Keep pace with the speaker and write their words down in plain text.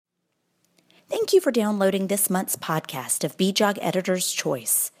Thank you for downloading this month's podcast of BJOG Editor's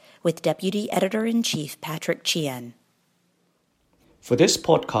Choice with Deputy Editor-in-Chief Patrick Chien. For this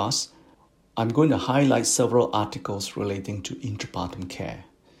podcast, I'm going to highlight several articles relating to intrapartum care.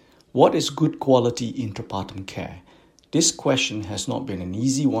 What is good quality intrapartum care? This question has not been an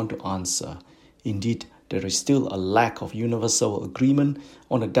easy one to answer. Indeed, there is still a lack of universal agreement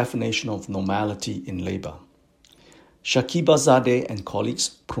on a definition of normality in labor. Shakibazadeh and colleagues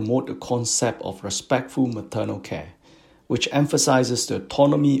promote the concept of respectful maternal care, which emphasizes the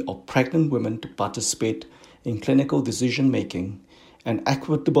autonomy of pregnant women to participate in clinical decision-making and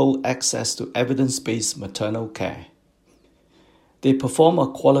equitable access to evidence-based maternal care. They perform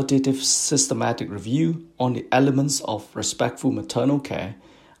a qualitative systematic review on the elements of respectful maternal care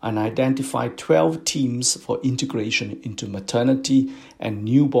and identify 12 themes for integration into maternity and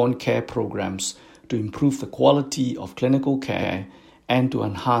newborn care programs to improve the quality of clinical care and to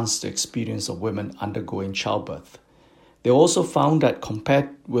enhance the experience of women undergoing childbirth. They also found that compared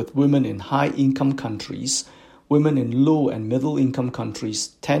with women in high-income countries, women in low and middle-income countries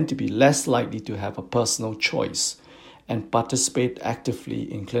tend to be less likely to have a personal choice and participate actively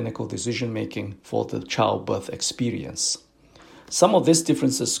in clinical decision-making for the childbirth experience. Some of these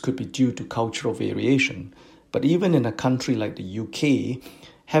differences could be due to cultural variation, but even in a country like the UK,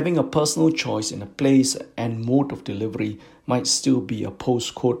 having a personal choice in a place and mode of delivery might still be a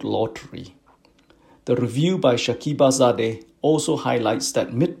postcode lottery. The review by Shakibazadeh also highlights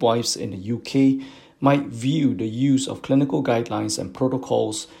that midwives in the UK might view the use of clinical guidelines and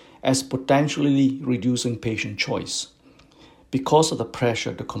protocols as potentially reducing patient choice because of the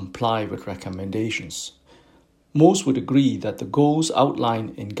pressure to comply with recommendations. Most would agree that the goals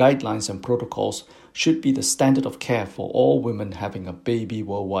outlined in guidelines and protocols should be the standard of care for all women having a baby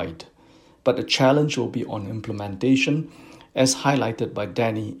worldwide. But the challenge will be on implementation, as highlighted by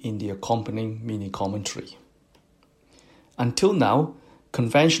Danny in the accompanying mini-commentary. Until now,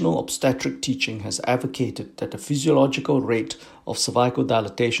 conventional obstetric teaching has advocated that the physiological rate of cervical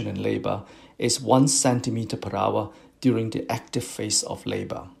dilatation in labor is 1 centimeter per hour during the active phase of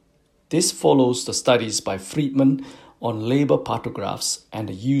labor. This follows the studies by Friedman on labor partographs and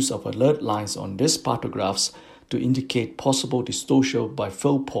the use of alert lines on these partographs to indicate possible dystocia by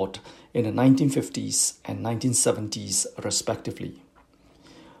Philpott in the 1950s and 1970s respectively.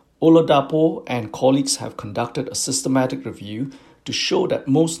 Oladapo and colleagues have conducted a systematic review to show that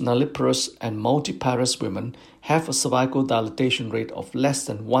most nulliparous and multiparous women have a cervical dilatation rate of less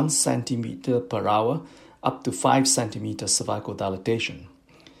than 1 centimeter per hour up to 5 centimeter cervical dilatation.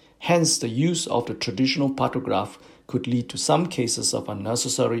 Hence, the use of the traditional partograph could lead to some cases of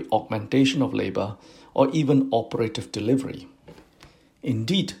unnecessary augmentation of labor or even operative delivery.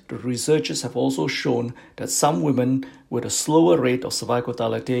 Indeed, the researchers have also shown that some women with a slower rate of cervical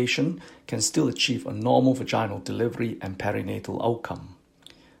dilatation can still achieve a normal vaginal delivery and perinatal outcome.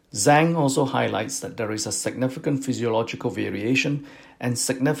 Zhang also highlights that there is a significant physiological variation and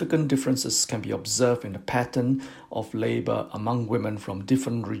significant differences can be observed in the pattern of labor among women from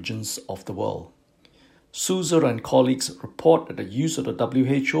different regions of the world. Souza and colleagues report that the use of the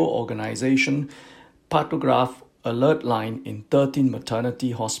WHO organization partograph alert line in 13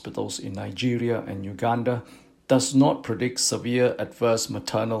 maternity hospitals in Nigeria and Uganda does not predict severe adverse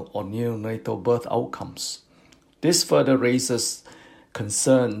maternal or neonatal birth outcomes. This further raises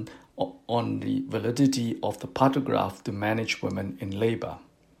concern on the validity of the partograph to manage women in labor.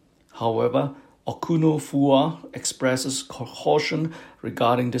 However, Okuno-Fua expresses caution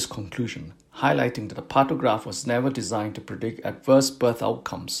regarding this conclusion, highlighting that the partograph was never designed to predict adverse birth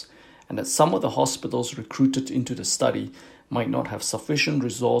outcomes and that some of the hospitals recruited into the study might not have sufficient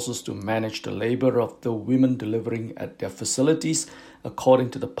resources to manage the labor of the women delivering at their facilities according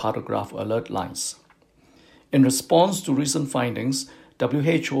to the partograph alert lines. In response to recent findings,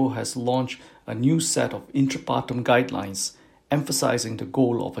 WHO has launched a new set of intrapartum guidelines emphasizing the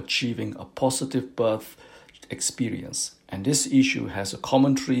goal of achieving a positive birth experience, and this issue has a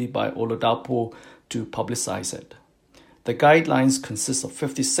commentary by Oladapo to publicize it. The guidelines consist of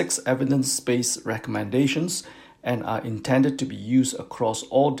 56 evidence-based recommendations and are intended to be used across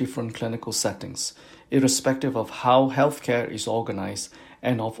all different clinical settings, irrespective of how healthcare is organized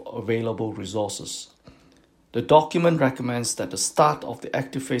and of available resources. The document recommends that the start of the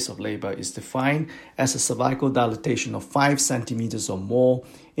active phase of labor is defined as a cervical dilatation of 5 centimeters or more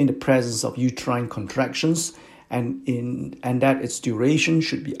in the presence of uterine contractions and that its duration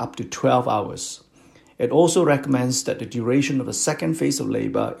should be up to 12 hours. It also recommends that the duration of the second phase of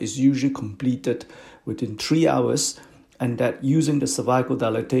labor is usually completed within 3 hours and that using the cervical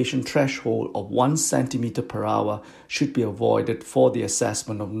dilatation threshold of 1 centimeter per hour should be avoided for the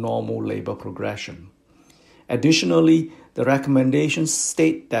assessment of normal labor progression. Additionally, the recommendations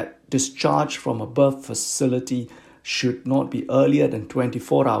state that discharge from a birth facility should not be earlier than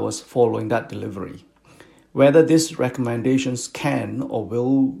 24 hours following that delivery. Whether these recommendations can or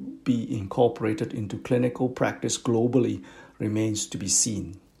will be incorporated into clinical practice globally remains to be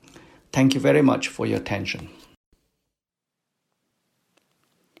seen. Thank you very much for your attention.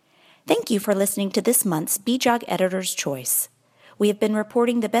 Thank you for listening to this month's BJOG Editor's Choice. We have been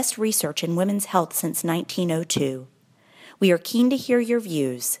reporting the best research in women's health since 1902. We are keen to hear your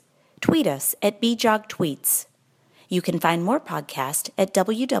views. Tweet us at BJOGTweets. You can find more podcasts at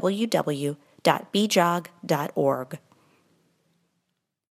www.bjog.org.